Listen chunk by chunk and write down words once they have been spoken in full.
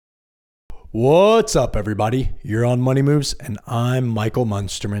What's up, everybody? You're on Money Moves, and I'm Michael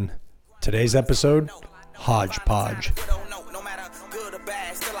Munsterman. Today's episode, Hodgepodge. No matter good or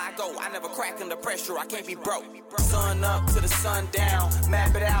bad, still I go. I never crack under pressure. I can't be broke. Sun up to the sun down.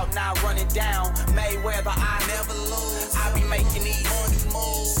 Map it out, now run it down. Mayweather, I never lose. I be making these money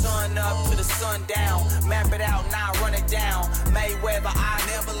moves. Sun up to the sun down. Map it out, now run it down. Mayweather, I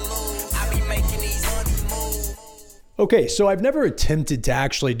never lose. I be making these money moves. Okay, so I've never attempted to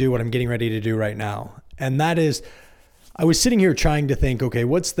actually do what I'm getting ready to do right now. And that is, I was sitting here trying to think, okay,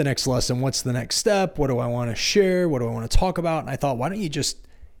 what's the next lesson? What's the next step? What do I want to share? What do I want to talk about? And I thought, why don't you just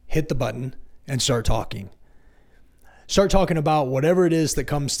hit the button and start talking? Start talking about whatever it is that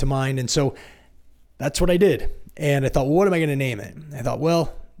comes to mind. And so that's what I did. And I thought, well, what am I going to name it? I thought,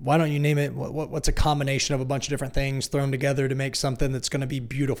 well, why don't you name it? What's a combination of a bunch of different things thrown together to make something that's going to be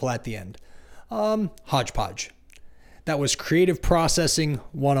beautiful at the end? Hodgepodge. That was creative processing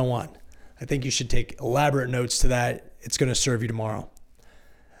 101. I think you should take elaborate notes to that. It's going to serve you tomorrow.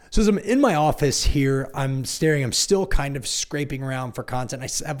 So as I'm in my office here, I'm still kind of scraping around for content.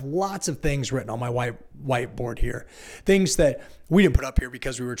 I have lots of things written on my whiteboard here. Things that we didn't put up here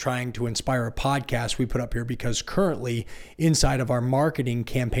because we were trying to inspire a podcast. We put up here because currently inside of our marketing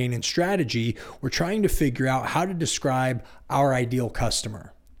campaign and strategy, we're trying to figure out how to describe our ideal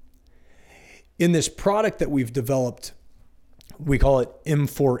customer. In this product that we've developed, we call it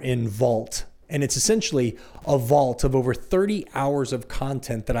M4N Vault. And it's essentially a vault of over 30 hours of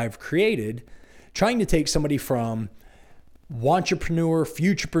content that I've created, trying to take somebody from wantrepreneur,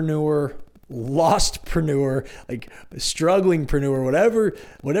 futurepreneur, lostpreneur, like strugglingpreneur,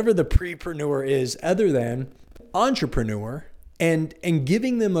 whatever the prepreneur is other than entrepreneur, and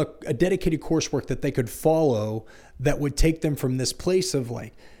giving them a dedicated coursework that they could follow that would take them from this place of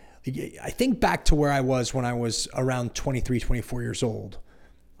like, I think back to where I was when I was around 23, 24 years old.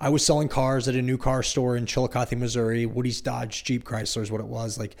 I was selling cars at a new car store in Chillicothe, Missouri. Woody's, Dodge, Jeep, Chrysler is what it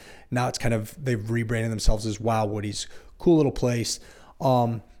was. Like now it's kind of, they've rebranded themselves as Wow Woody's. Cool little place.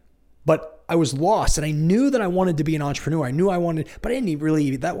 But I was lost and I knew that I wanted to be an entrepreneur. But I didn't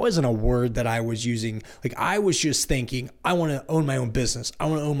really, that wasn't a word that I was using. Like I was just thinking, I want to own my own business. I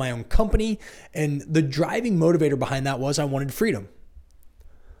want to own my own company. And the driving motivator behind that was I wanted freedom.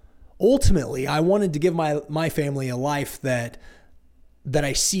 Ultimately, I wanted to give my family a life that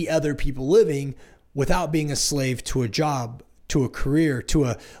I see other people living without being a slave to a job, to a career,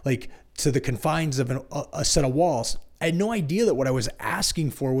 to the confines of a set of walls. I had no idea that what I was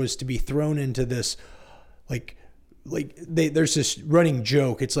asking for was to be thrown into this, there's this running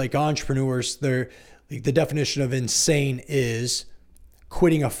joke. It's like entrepreneurs, the definition of insane is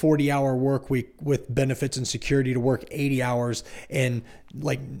quitting a 40-hour work week with benefits and security to work 80 hours and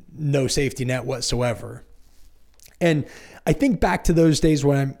like no safety net whatsoever. And I think back to those days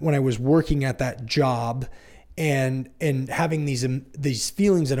when I was working at that job and having these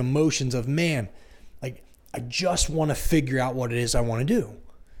feelings and emotions of, man, like I just want to figure out what it is I want to do.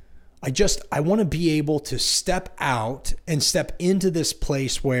 I want to be able to step out and step into this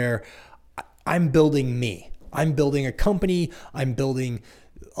place where I'm building me. I'm building a company. I'm building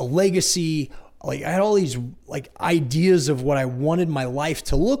a legacy. Like I had all these like ideas of what I wanted my life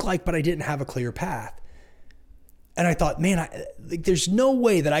to look like, but I didn't have a clear path. And I thought, man, there's no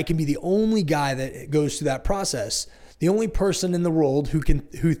way that I can be the only guy that goes through that process. The only person in the world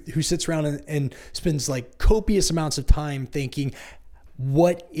who sits around and spends like copious amounts of time thinking,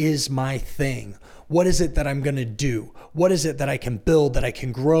 what is my thing? What is it that I'm going to do? What is it that I can build, that I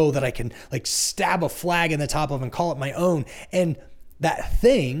can grow, that I can like stab a flag in the top of and call it my own? And that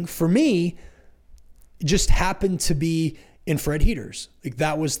thing for me just happened to be infrared heaters. Like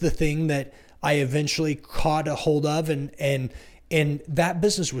that was the thing that I eventually caught a hold of, and that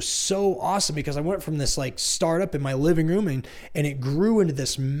business was so awesome because I went from this like startup in my living room and it grew into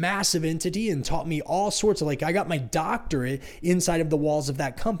this massive entity and taught me all sorts of like, I got my doctorate inside of the walls of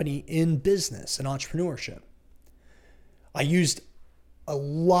that company in business and entrepreneurship. I used a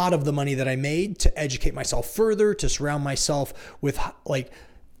lot of the money that I made to educate myself further, to surround myself with like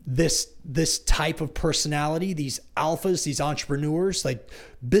this type of personality, these alphas, these entrepreneurs, like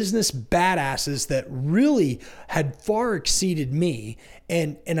business badasses that really had far exceeded me.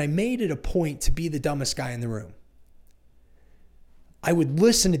 And I made it a point to be the dumbest guy in the room. I would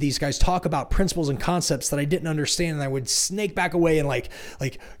listen to these guys talk about principles and concepts that I didn't understand. And I would snake back away and like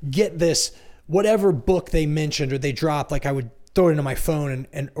get this, whatever book they mentioned or they dropped, like I would throw it into my phone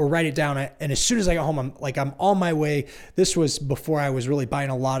or write it down. And as soon as I got home, I'm on my way. This was before I was really buying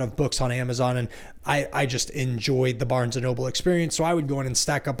a lot of books on Amazon, and I just enjoyed the Barnes & Noble experience. So I would go in and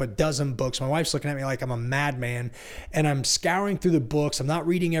stack up a dozen books. My wife's looking at me like I'm a madman, and I'm scouring through the books. I'm not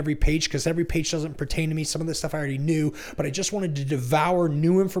reading every page because every page doesn't pertain to me. Some of this stuff I already knew, but I just wanted to devour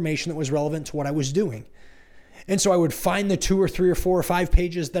new information that was relevant to what I was doing. And so I would find the 2 or 3 or 4 or 5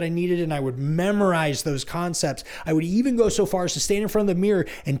 pages that I needed, and I would memorize those concepts. I would even go so far as to stand in front of the mirror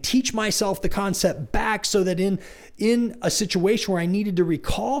and teach myself the concept back so that in a situation where I needed to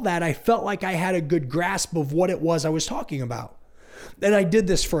recall that, I felt like I had a good grasp of what it was I was talking about. And I did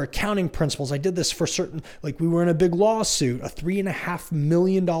this for accounting principles. I did this for certain, like we were in a big lawsuit, a $3.5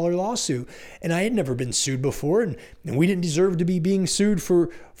 million lawsuit. And I had never been sued before. And we didn't deserve to be being sued for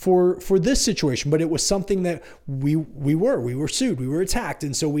this situation. But it was something that we were sued. We were attacked.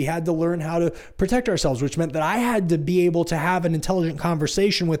 And so we had to learn how to protect ourselves, which meant that I had to be able to have an intelligent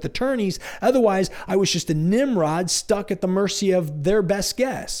conversation with attorneys. Otherwise, I was just a Nimrod stuck at the mercy of their best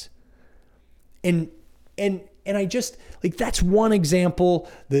guess. And I just, like, that's one example.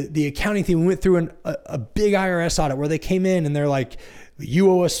 The accounting thing, we went through a big IRS audit where they came in and they're like, you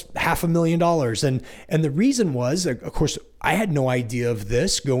owe us $500,000. And the reason was, of course, I had no idea of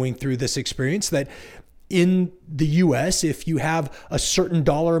this going through this experience, that in the US, if you have a certain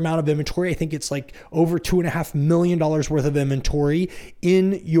dollar amount of inventory, I think it's like over $2.5 million worth of inventory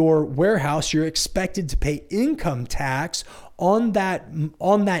in your warehouse, you're expected to pay income tax on that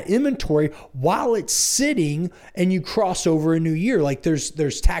inventory while it's sitting and you cross over a new year. Like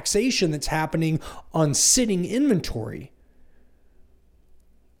there's taxation that's happening on sitting inventory.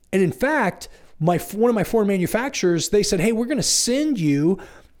 And in fact, one of my foreign manufacturers, they said, hey, we're going to send you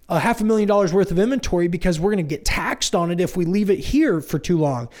 $500,000 worth of inventory because we're going to get taxed on it if we leave it here for too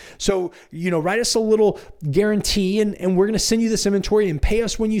long. So, write us a little guarantee and we're going to send you this inventory and pay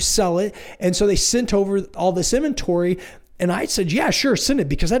us when you sell it. And so they sent over all this inventory. And I said, yeah, sure, send it,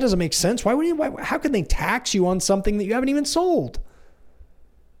 because that doesn't make sense. How can they tax you on something that you haven't even sold?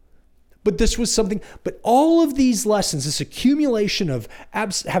 But this was something, but all of these lessons, this accumulation of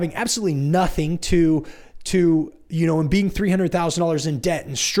having absolutely nothing to and being $300,000 in debt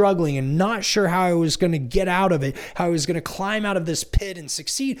and struggling and not sure how I was going to get out of it, how I was going to climb out of this pit and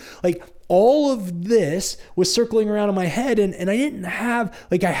succeed. Like all of this was circling around in my head. And I didn't have,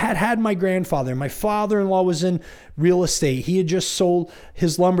 like I had my grandfather. My father-in-law was in real estate. He had just sold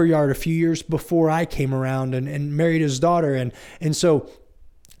his lumberyard a few years before I came around and married his daughter. And so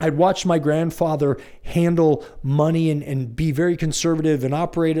I'd watched my grandfather handle money and be very conservative and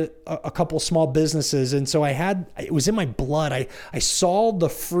operate a couple small businesses. And so it was in my blood. I saw the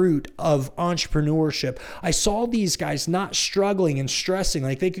fruit of entrepreneurship. I saw these guys not struggling and stressing.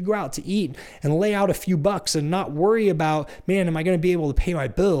 Like they could go out to eat and lay out a few bucks and not worry about, man, am I going to be able to pay my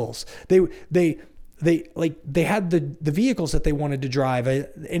bills? They had the vehicles that they wanted to drive.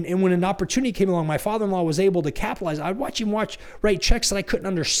 And when an opportunity came along, my father-in-law was able to capitalize. I'd watch him write checks that I couldn't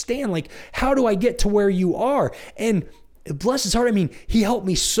understand. Like, how do I get to where you are? And bless his heart, I mean, he helped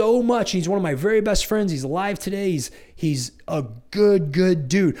me so much. He's one of my very best friends. He's alive today. He's a good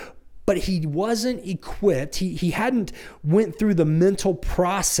dude. But he wasn't equipped. He hadn't went through the mental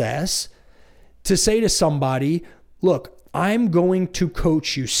process to say to somebody, look, I'm going to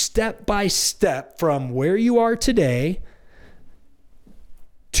coach you step by step from where you are today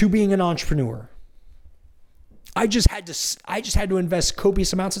to being an entrepreneur. I just had to invest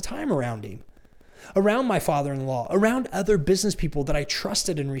copious amounts of time around him, around my father-in-law, around other business people that I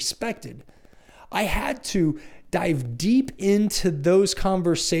trusted and respected. I had to dive deep into those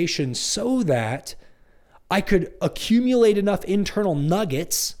conversations so that I could accumulate enough internal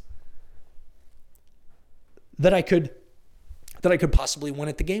nuggets that I could possibly win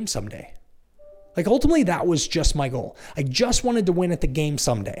at the game someday. Like ultimately that was just my goal. I just wanted to win at the game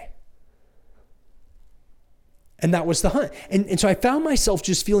someday. And that was the hunt. And so I found myself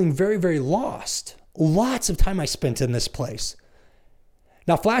just feeling very, very lost. Lots of time I spent in this place.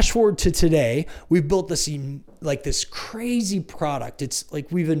 Now, flash forward to today, we've built this crazy product. It's like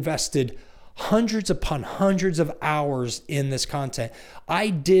we've invested hundreds upon hundreds of hours in this content. I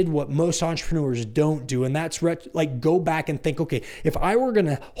did what most entrepreneurs don't do, and that's go back and think, okay, if I were going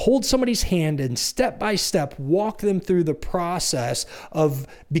to hold somebody's hand and step by step walk them through the process of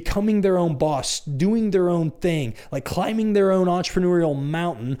becoming their own boss, doing their own thing, like climbing their own entrepreneurial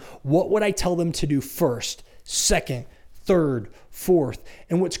mountain, what would I tell them to do first, second, third, fourth?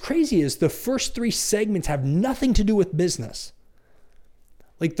 And what's crazy is the first 3 segments have nothing to do with business.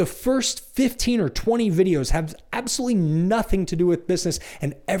 Like the first 15 or 20 videos have absolutely nothing to do with business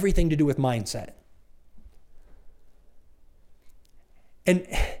and everything to do with mindset. And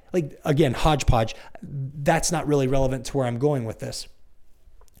like, again, hodgepodge, that's not really relevant to where I'm going with this.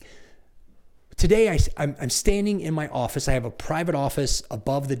 Today, I'm standing in my office. I have a private office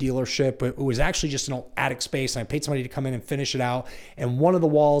above the dealership. It was actually just an attic space, and I paid somebody to come in and finish it out. And one of the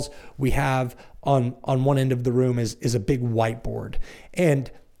walls we have on one end of the room is a big whiteboard.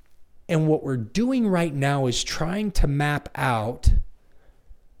 And what we're doing right now is trying to map out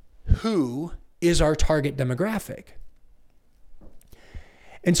who is our target demographic.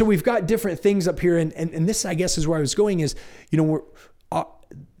 And so we've got different things up here. And this, I guess, is where I was going is,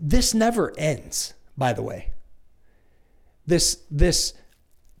 this never ends, by the way. There's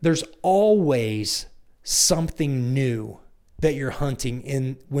always something new that you're hunting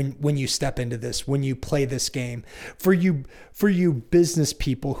in when you step into this, when you play this game. For you business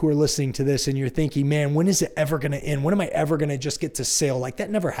people who are listening to this and you're thinking, man, when is it ever going to end? When am I ever going to just get to sail? Like, that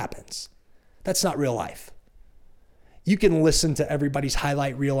never happens. That's not real life. You can listen to everybody's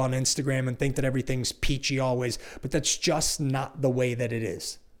highlight reel on Instagram and think that everything's peachy always, but that's just not the way that it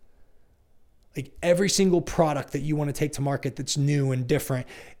is. Like, every single product that you want to take to market that's new and different,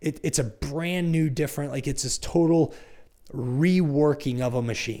 it's a brand new different, like it's this total reworking of a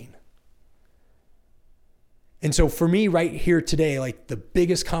machine. And so for me right here today, like the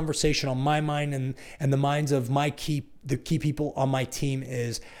biggest conversation on my mind and the minds of the key people on my team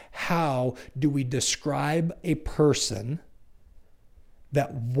is, how do we describe a person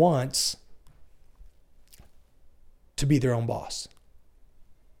that wants to be their own boss?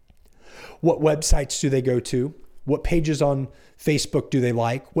 What websites do they go to? What pages on Facebook do they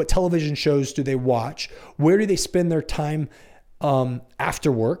like? What television shows do they watch? Where do they spend their time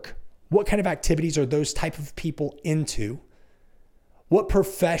after work? What kind of activities are those type of people into? What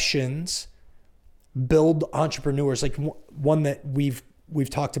professions build entrepreneurs? Like, one that we've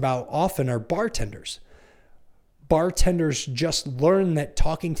talked about often are bartenders. Bartenders just learn that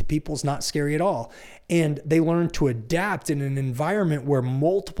talking to people is not scary at all. And they learn to adapt in an environment where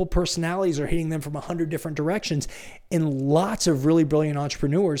multiple personalities are hitting them from 100 different directions. And lots of really brilliant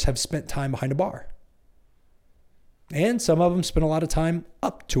entrepreneurs have spent time behind a bar. And some of them spend a lot of time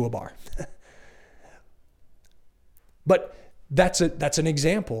up to a bar. But that's an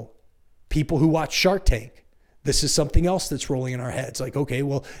example. People who watch Shark Tank. This is something else that's rolling in our heads. Like, okay,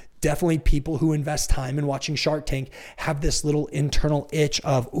 well, definitely people who invest time in watching Shark Tank have this little internal itch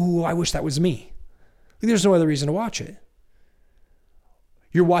of, ooh, I wish that was me. There's no other reason to watch it.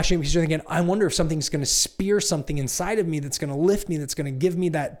 You're watching because you're thinking, I wonder if something's going to spear something inside of me that's going to lift me, that's going to give me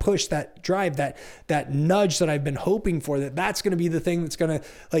that push, that drive, that nudge that I've been hoping for, that's going to be the thing that's going to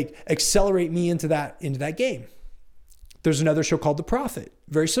like accelerate me into that game. There's another show called The Profit,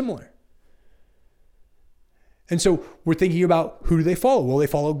 very similar. And so we're thinking about, who do they follow? Will they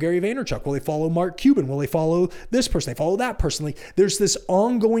follow Gary Vaynerchuk? Will they follow Mark Cuban? Will they follow this person? They follow that person. Like, there's this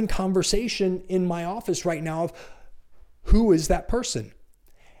ongoing conversation in my office right now of, who is that person?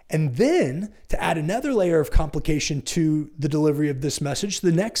 And then, to add another layer of complication to the delivery of this message,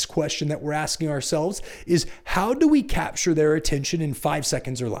 the next question that we're asking ourselves is, how do we capture their attention in 5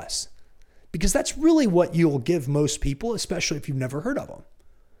 seconds or less? Because that's really what you'll give most people, especially if you've never heard of them.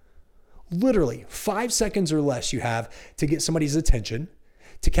 Literally 5 seconds or less you have to get somebody's attention,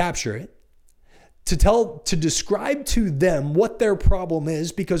 to capture it, to describe to them what their problem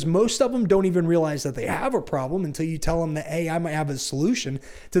is, because most of them don't even realize that they have a problem until you tell them that, hey, I might have a solution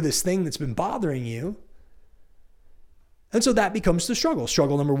to this thing that's been bothering you. And so that becomes the struggle.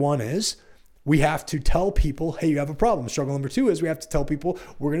 Struggle number one is, we have to tell people, hey, you have a problem. Struggle number two is, we have to tell people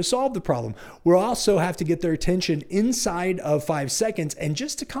we're going to solve the problem. We'll also have to get their attention inside of 5 seconds. And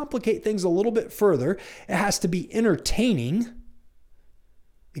just to complicate things a little bit further, it has to be entertaining.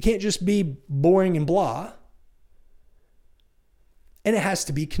 It can't just be boring and blah. And it has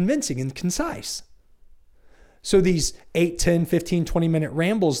to be convincing and concise. So these 8, 10, 15, 20-minute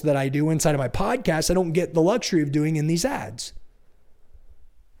rambles that I do inside of my podcast, I don't get the luxury of doing in these ads.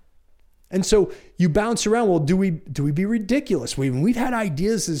 And so you bounce around. Well, do we be ridiculous? We've had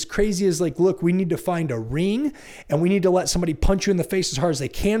ideas as crazy as, like, look, we need to find a ring and we need to let somebody punch you in the face as hard as they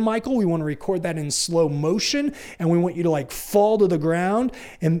can, Michael. We want to record that in slow motion, and we want you to like fall to the ground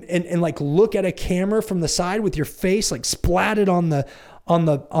and like look at a camera from the side with your face like splatted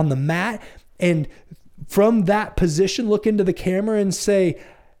on the mat, and from that position look into the camera and say,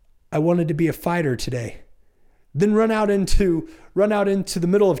 I wanted to be a fighter today. Then run out into the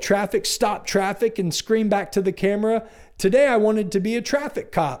middle of traffic, stop traffic, and scream back to the camera, today I wanted to be a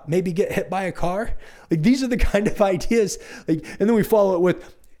traffic cop, maybe get hit by a car. Like, these are the kind of ideas. Like, and then we follow it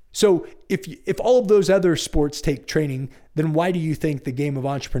with, So if all of those other sports take training, then why do you think the game of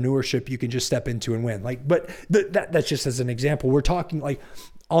entrepreneurship you can just step into and win? Like, but that's just as an example. We're talking like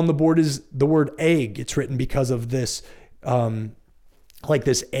on the board is the word egg. It's written because of this, like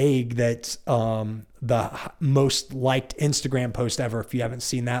this egg that's the most liked Instagram post ever. If you haven't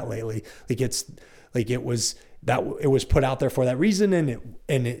seen that lately, it was put out there for that reason,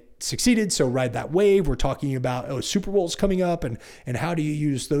 and it succeeded. So ride that wave. We're talking about Super Bowl's coming up, and how do you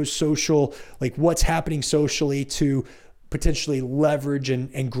use those social, like what's happening socially to potentially leverage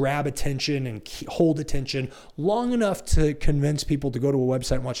and grab attention and hold attention long enough to convince people to go to a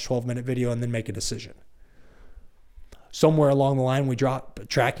website and watch a 12-minute video and then make a decision. Somewhere along the line, we drop a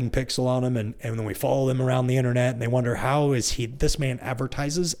tracking pixel on them, and then we follow them around the internet, and they wonder, how is this man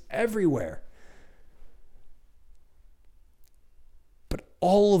advertises everywhere? But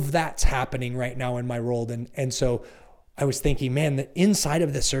all of that's happening right now in my world. And so I was thinking, man, that inside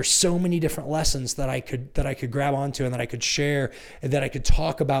of this, there are so many different lessons that I could grab onto and that I could share and that I could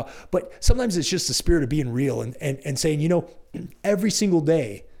talk about. But sometimes it's just the spirit of being real and saying, every single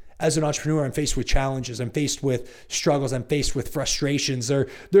day, as an entrepreneur, I'm faced with challenges. I'm faced with struggles. I'm faced with frustrations. There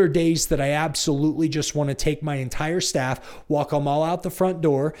are days that I absolutely just want to take my entire staff, walk them all out the front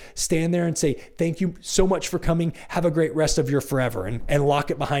door, stand there and say, thank you so much for coming. Have a great rest of your forever, and lock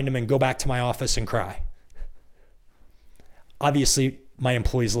it behind them and go back to my office and cry. Obviously, my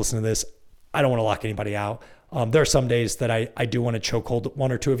employees listen to this. I don't want to lock anybody out. There are some days that I do want to choke hold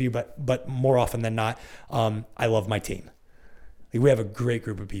one or two of you, but more often than not, I love my team. We have a great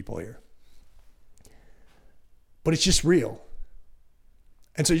group of people here. But it's just real.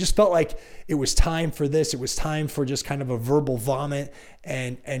 And so it just felt like it was time for this. It was time for just kind of a verbal vomit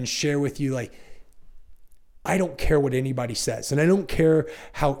and share with you, like, I don't care what anybody says. And I don't care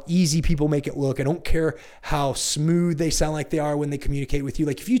how easy people make it look. I don't care how smooth they sound like they are when they communicate with you.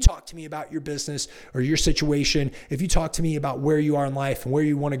 Like, if you talk to me about your business or your situation, if you talk to me about where you are in life and where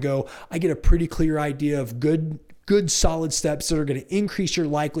you want to go, I get a pretty clear idea of good solid steps that are going to increase your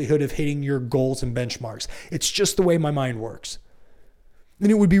likelihood of hitting your goals and benchmarks. It's just the way my mind works. And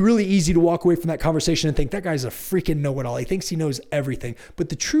it would be really easy to walk away from that conversation and think, that guy's a freaking know-it-all. He thinks he knows everything. But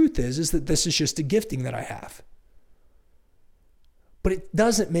the truth is that this is just a gifting that I have. But it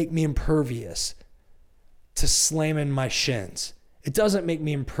doesn't make me impervious to slamming my shins. It doesn't make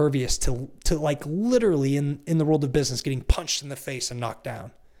me impervious to like literally in the world of business getting punched in the face and knocked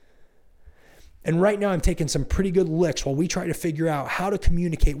down. And right now I'm taking some pretty good licks while we try to figure out how to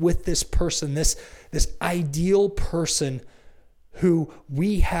communicate with this person, this ideal person who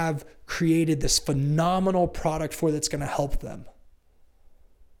we have created this phenomenal product for that's going to help them.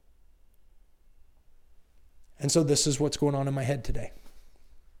 And so this is what's going on in my head today.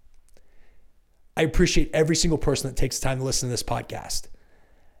 I appreciate every single person that takes time to listen to this podcast.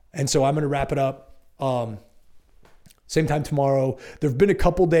 And so I'm going to wrap it up. Same time tomorrow. There have been a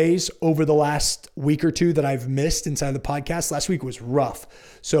couple days over the last week or two that I've missed inside the podcast. Last week was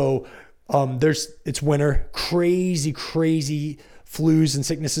rough. So it's winter, crazy flus and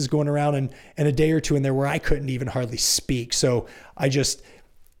sicknesses going around, and a day or two in there where I couldn't even hardly speak. So I just,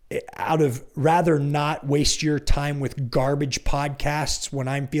 rather not waste your time with garbage podcasts when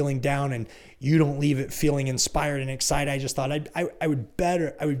I'm feeling down and you don't leave it feeling inspired and excited, I just thought I would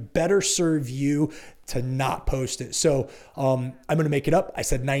better serve you to not post it. So I'm going to make it up. I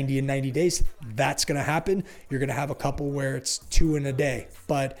said 90 in 90 days. That's going to happen. You're going to have a couple where it's 2 in a day.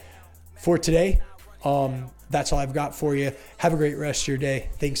 But for today, that's all I've got for you. Have a great rest of your day.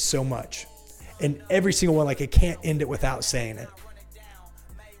 Thanks so much. And every single one, like, I can't end it without saying it.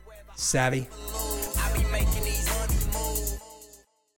 Savvy.